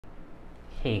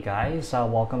Hey guys,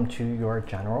 welcome to your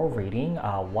general reading.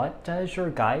 What does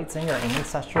your guides and your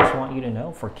ancestors want you to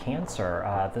know for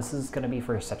Cancer? This is going to be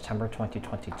for September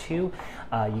 2022. You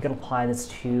can apply this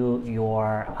to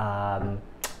your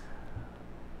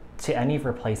to any of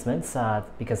your placements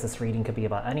because this reading could be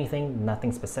about anything,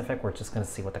 nothing specific. We're just going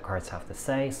to see what the cards have to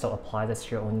say. So apply this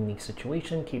to your own unique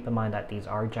situation. Keep in mind that these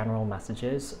are general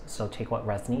messages, so take what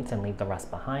resonates and leave the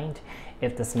rest behind.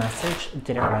 If this message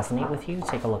didn't resonate with you,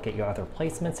 take a look at your other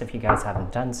placements. If you guys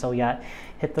haven't done so yet,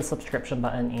 hit the subscription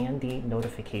button and the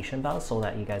notification bell so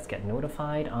that you guys get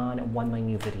notified on when my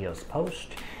new videos post.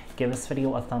 Give this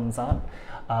video a thumbs up.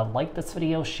 Like this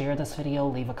video, share this video,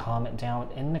 leave a comment down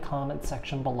in the comment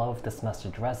section below if this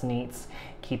message resonates.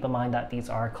 Keep in mind that these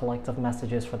are collective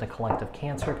messages for the collective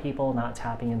Cancer people, not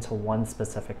tapping into one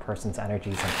specific person's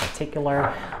energies in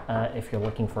particular. If you're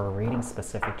looking for a reading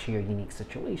specific to your unique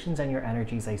situations and your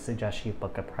energies, I suggest you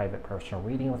book a private personal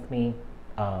reading with me.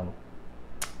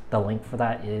 The link for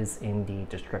that is in the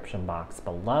description box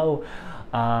below.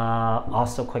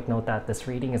 Also, quick note that this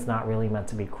reading is not really meant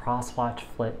to be cross-watch,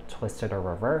 flip, twisted, or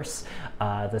reverse.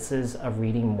 This is a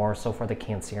reading more so for the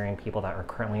Cancerian people that are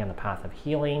currently on the path of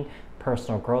healing,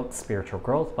 personal growth, spiritual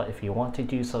growth, but if you want to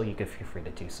do so, you can feel free to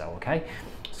do so, okay?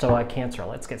 So Cancer,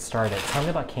 let's get started. Tell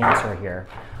me about Cancer here.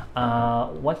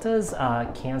 What does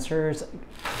Cancer's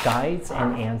guides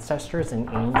and ancestors and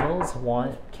angels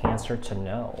want Cancer to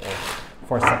know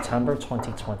for September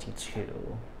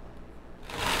 2022?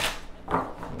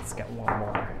 Let's get one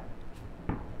more.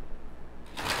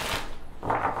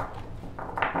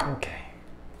 Okay.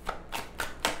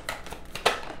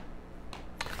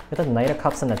 With the Knight of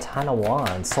Cups and the Ten of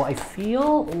Wands. So I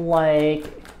feel like,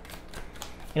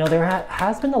 you know, there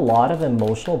has been a lot of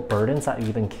emotional burdens that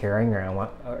you've been carrying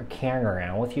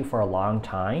around with you for a long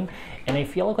time. And I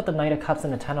feel like with the Knight of Cups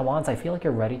and the Ten of Wands, I feel like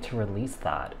you're ready to release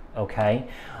that, okay?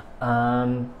 You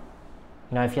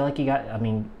know, I feel like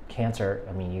Cancer,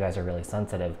 you guys are really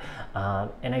sensitive.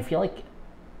 And I feel like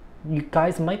you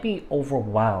guys might be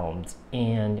overwhelmed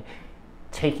in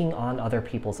taking on other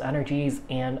people's energies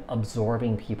and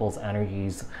absorbing people's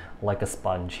energies like a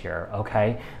sponge here,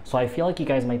 okay? So I feel like you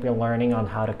guys might be learning on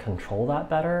how to control that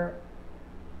better,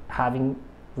 having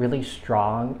really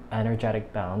strong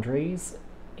energetic boundaries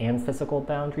and physical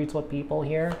boundaries with people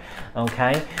here,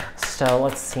 okay? So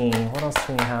let's see, what else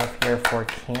do we have here for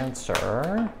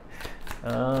Cancer?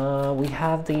 We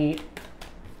have the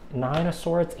Nine of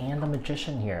Swords and the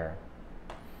Magician here.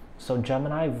 So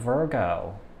Gemini,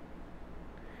 Virgo,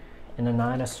 and the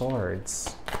Nine of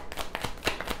Swords.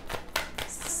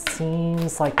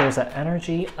 Seems like there's an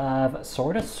energy of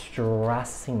sort of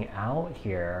stressing out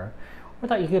here, or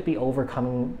that you could be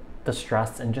overcoming the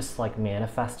stress and just like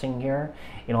manifesting here,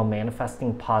 you know,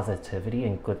 manifesting positivity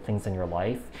and good things in your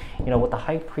life. You know, with the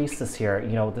High Priestess here,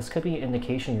 you know, this could be an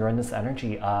indication you're in this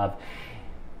energy of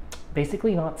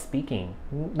basically not speaking,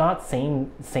 not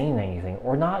saying anything,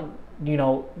 or not, you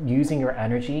know, using your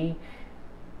energy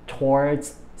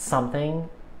towards something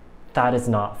that is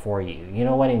not for you. You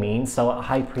know what I mean? So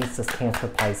High Priestess, Cancer,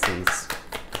 Pisces.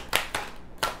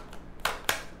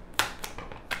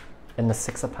 And the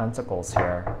Six of Pentacles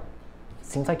here.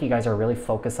 Seems like you guys are really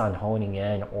focused on honing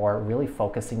in or really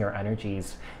focusing your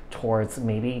energies towards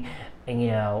maybe, you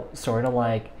know, sort of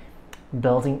like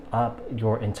building up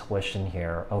your intuition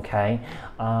here, okay?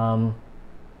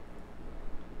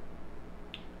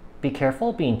 Be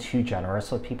careful being too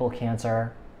generous with people,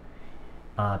 Cancer,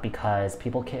 because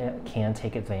people can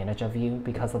take advantage of you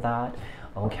because of that,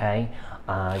 okay?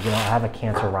 You know, I have a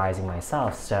Cancer rising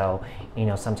myself, so, you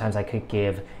know, sometimes I could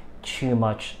give too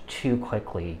much too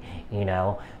quickly, you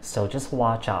know, so just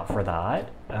watch out for that.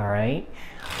 All right,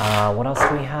 what else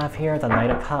do we have here? The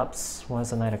Knight of Cups. What is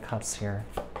the Knight of Cups here?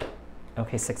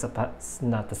 Okay,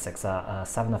 not the six,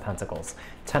 Seven of Pentacles,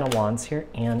 Ten of Wands here,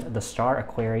 and the Star,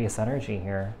 Aquarius energy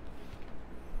here.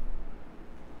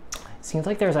 Seems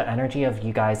like there's an energy of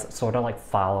you guys sort of like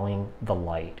following the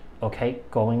light, okay,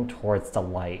 going towards the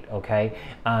light, okay?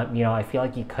 You know, I feel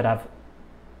like you could have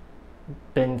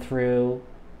been through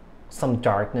some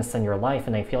darkness in your life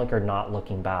and I feel like you're not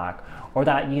looking back, or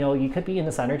that, you know, you could be in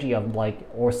this energy of like,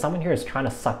 or someone here is trying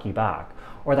to suck you back,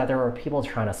 or that there are people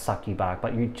trying to suck you back,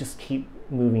 but you just keep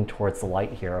moving towards the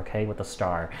light here, okay, with the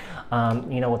Star.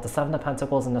 You know, with the Seven of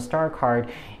Pentacles and the Star card,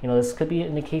 you know, this could be an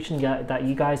indication that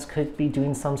you guys could be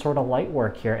doing some sort of light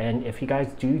work here. And if you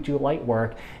guys do light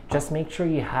work, just make sure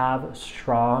you have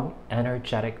strong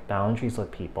energetic boundaries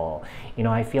with people. You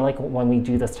know, I feel like when we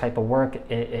do this type of work,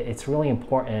 it's really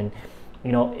important,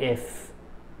 you know, if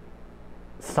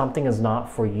something is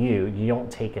not for you, you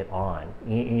don't take it on.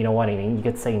 You know what I mean? You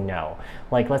could say no.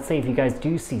 Like, let's say if you guys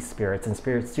do see spirits and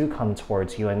spirits do come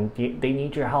towards you and they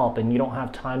need your help and you don't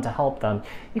have time to help them,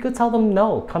 you could tell them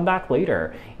no, come back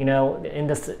later. You know, in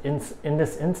this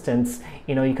instance,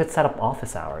 you know, you could set up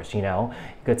office hours. You know,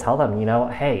 you could tell them, you know,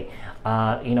 hey,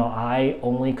 you know, I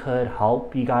only could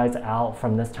help you guys out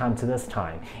from this time to this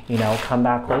time, you know, come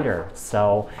back later.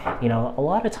 So, you know, a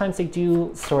lot of times they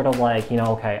do sort of like, you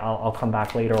know, okay, I'll come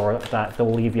back later, or that they'll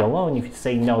leave you alone if you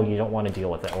say no, you don't want to deal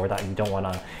with it, or that you don't want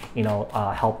to, you know,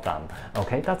 help them.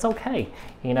 Okay, that's okay,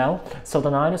 you know. So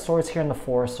the Nine of Swords here and the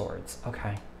Four of Swords.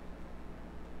 Okay.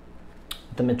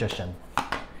 The Magician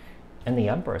and the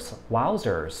Empress.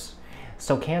 Wowzers.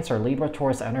 So Cancer, Libra,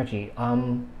 Taurus energy.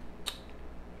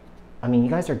 I mean,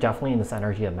 you guys are definitely in this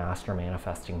energy of master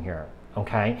manifesting here,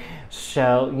 okay?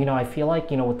 So, you know, I feel like,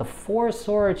 you know, with the Four of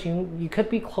Swords, you could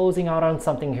be closing out on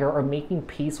something here or making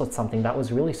peace with something that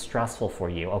was really stressful for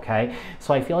you, okay?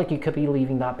 So I feel like you could be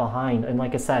leaving that behind. And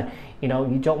like I said, you know,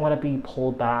 you don't want to be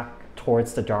pulled back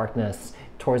towards the darkness,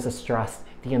 towards the stress,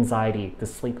 the anxiety, the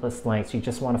sleepless nights. You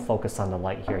just want to focus on the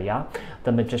light here, yeah?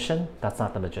 The Magician, that's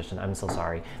not the Magician, I'm so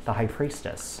sorry. The High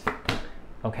Priestess.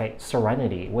 Okay,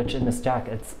 Serenity, which in this deck,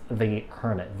 it's the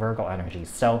Hermit, Virgo energy.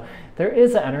 So there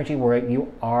is an energy where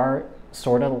you are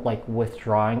sort of like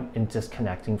withdrawing and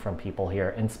disconnecting from people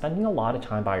here and spending a lot of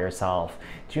time by yourself,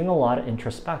 doing a lot of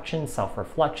introspection,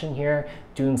 self-reflection here,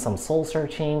 doing some soul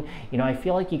searching. You know, I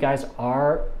feel like you guys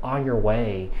are on your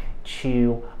way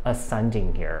to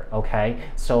ascending here, okay?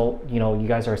 So, you know, you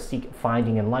guys are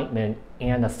finding enlightenment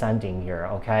and ascending here,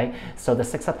 okay? So the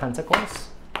Six of Pentacles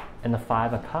and the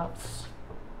Five of Cups.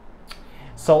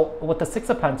 So with the Six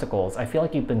of Pentacles, I feel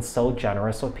like you've been so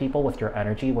generous with people, with your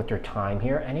energy, with your time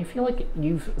here, and I feel like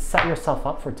you've set yourself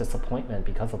up for disappointment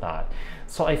because of that.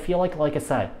 So I feel like I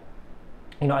said,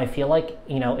 you know, I feel like,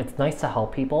 you know, it's nice to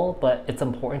help people, but it's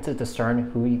important to discern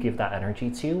who you give that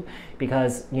energy to,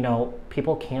 because, you know,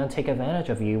 people can take advantage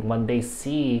of you when they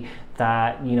see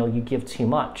that, you know, you give too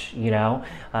much, you know,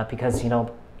 because, you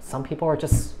know, some people are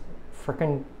just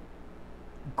freaking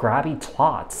grabby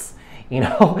twats. You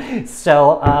know,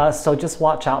 so just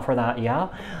watch out for that, yeah?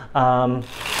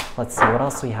 Let's see, what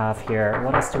else we have here?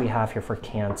 What else do we have here for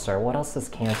Cancer? What else does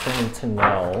Cancer need to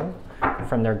know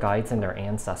from their guides and their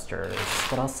ancestors?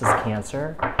 What else does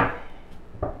Cancer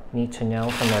need to know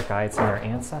from their guides and their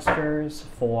ancestors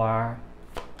for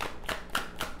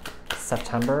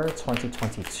September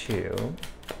 2022?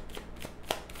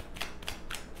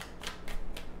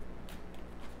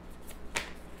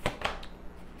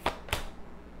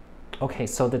 Okay,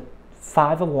 so the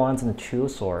Five of Wands and the Two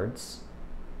of Swords.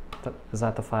 Is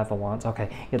that the Five of Wands? Okay,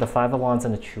 yeah, the Five of Wands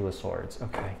and the Two of Swords.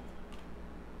 Okay.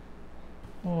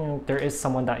 There is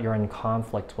someone that you're in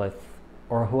conflict with,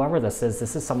 or whoever this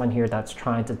is someone here that's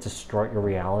trying to distort your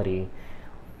reality,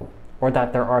 or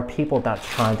that there are people that's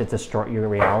trying to distort your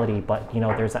reality, but, you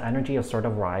know, there's an energy of sort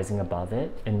of rising above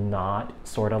it and not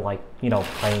sort of like, you know,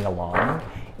 playing along,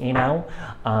 you know,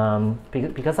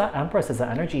 because that Empress is an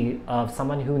energy of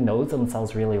someone who knows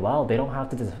themselves really well. They don't have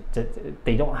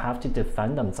to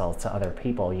defend themselves to other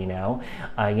people, you know,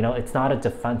 it's not a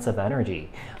defensive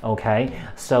energy. Okay,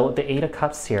 so the Eight of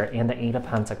Cups here and the Eight of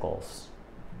Pentacles.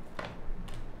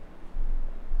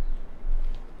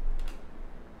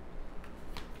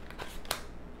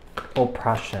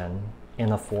 Oppression in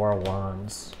the Four of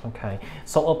Wands. Okay,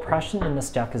 so oppression in this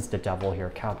deck is the Devil here,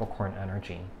 Capricorn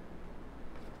energy.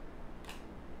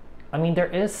 I mean, there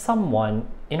is someone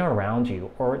in or around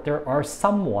you, or there are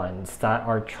some ones that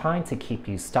are trying to keep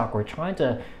you stuck or trying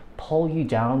to pull you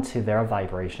down to their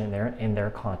vibration, in their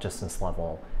consciousness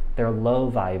level, their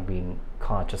low vibing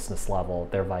consciousness level,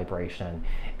 their vibration.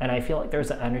 And I feel like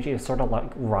there's an energy of sort of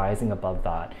like rising above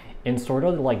that and sort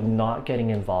of like not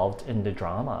getting involved in the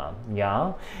drama,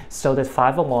 yeah? So the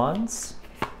Five of Wands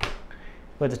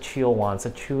with the Two of Wands,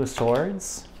 the Two of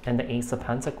Swords, and the Ace of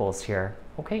Pentacles here.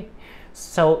 Okay,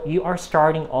 so you are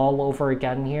starting all over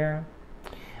again here.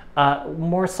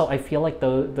 More so, I feel like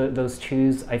those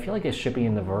twos, I feel like it should be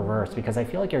in the reverse, because I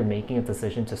feel like you're making a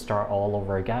decision to start all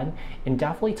over again and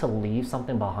definitely to leave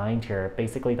something behind here,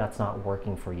 basically that's not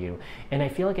working for you. And I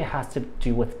feel like it has to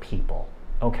do with people,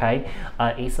 okay?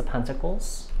 Ace of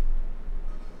Pentacles,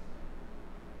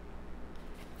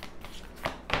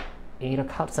 Eight of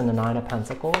Cups and the Nine of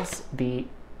Pentacles, the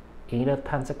Eight of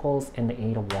Pentacles and the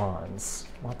Eight of Wands.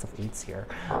 Lots of eights here.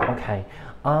 Okay.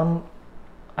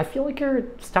 I feel like you're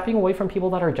stepping away from people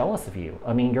that are jealous of you.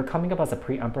 I mean, you're coming up as a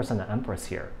pre-empress and an empress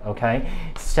here, okay?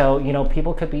 So, you know,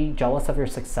 people could be jealous of your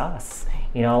success.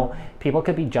 You know, people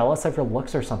could be jealous of your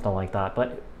looks or something like that.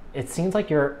 But it seems like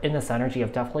you're in this energy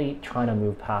of definitely trying to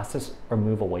move past this or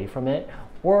move away from it,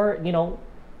 or, you know,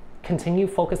 continue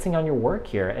focusing on your work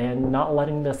here and not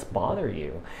letting this bother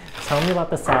you. Tell me about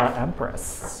this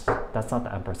Empress. That's not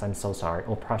the Empress, I'm so sorry.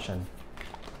 Oppression.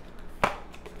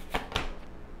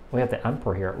 We have the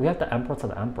Emperor here. We have the Empress of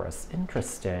the Empress.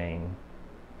 Interesting.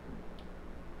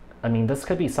 I mean, this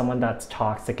could be someone that's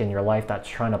toxic in your life that's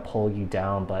trying to pull you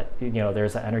down, but, you know,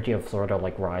 there's an energy of sort of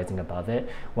like rising above it.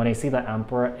 When I see the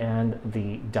Emperor and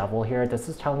the Devil here, this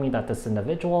is telling me that this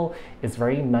individual is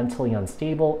very mentally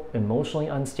unstable, emotionally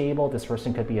unstable. This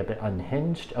person could be a bit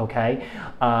unhinged, okay?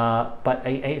 But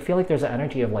I feel like there's an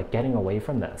energy of like getting away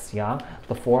from this, yeah?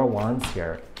 The Four of Wands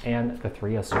here and the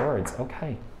Three of Swords,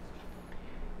 okay.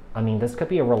 I mean, this could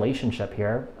be a relationship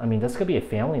here. I mean, this could be a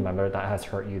family member that has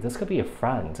hurt you. This could be a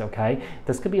friend, okay?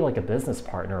 This could be like a business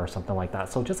partner or something like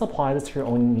that. So just apply this to your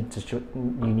own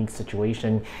unique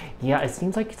situation. Yeah, it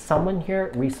seems like someone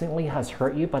here recently has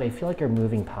hurt you, but I feel like you're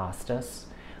moving past this,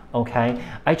 okay?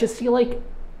 I just feel like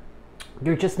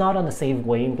you're just not on the same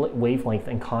wavelength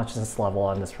and consciousness level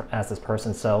on this as this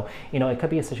person. So, you know, it could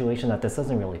be a situation that this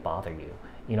doesn't really bother you,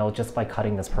 you know, just by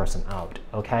cutting this person out,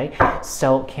 okay?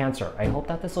 So Cancer, I hope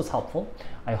that this was helpful.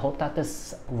 I hope that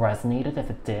this resonated. If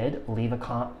it did, leave a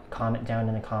comment down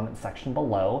in the comment section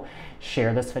below.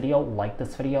 Share this video, like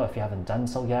this video if you haven't done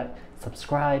so yet.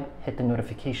 Subscribe, hit the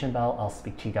notification bell. I'll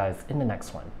speak to you guys in the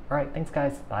next one. All right, thanks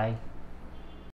guys, bye.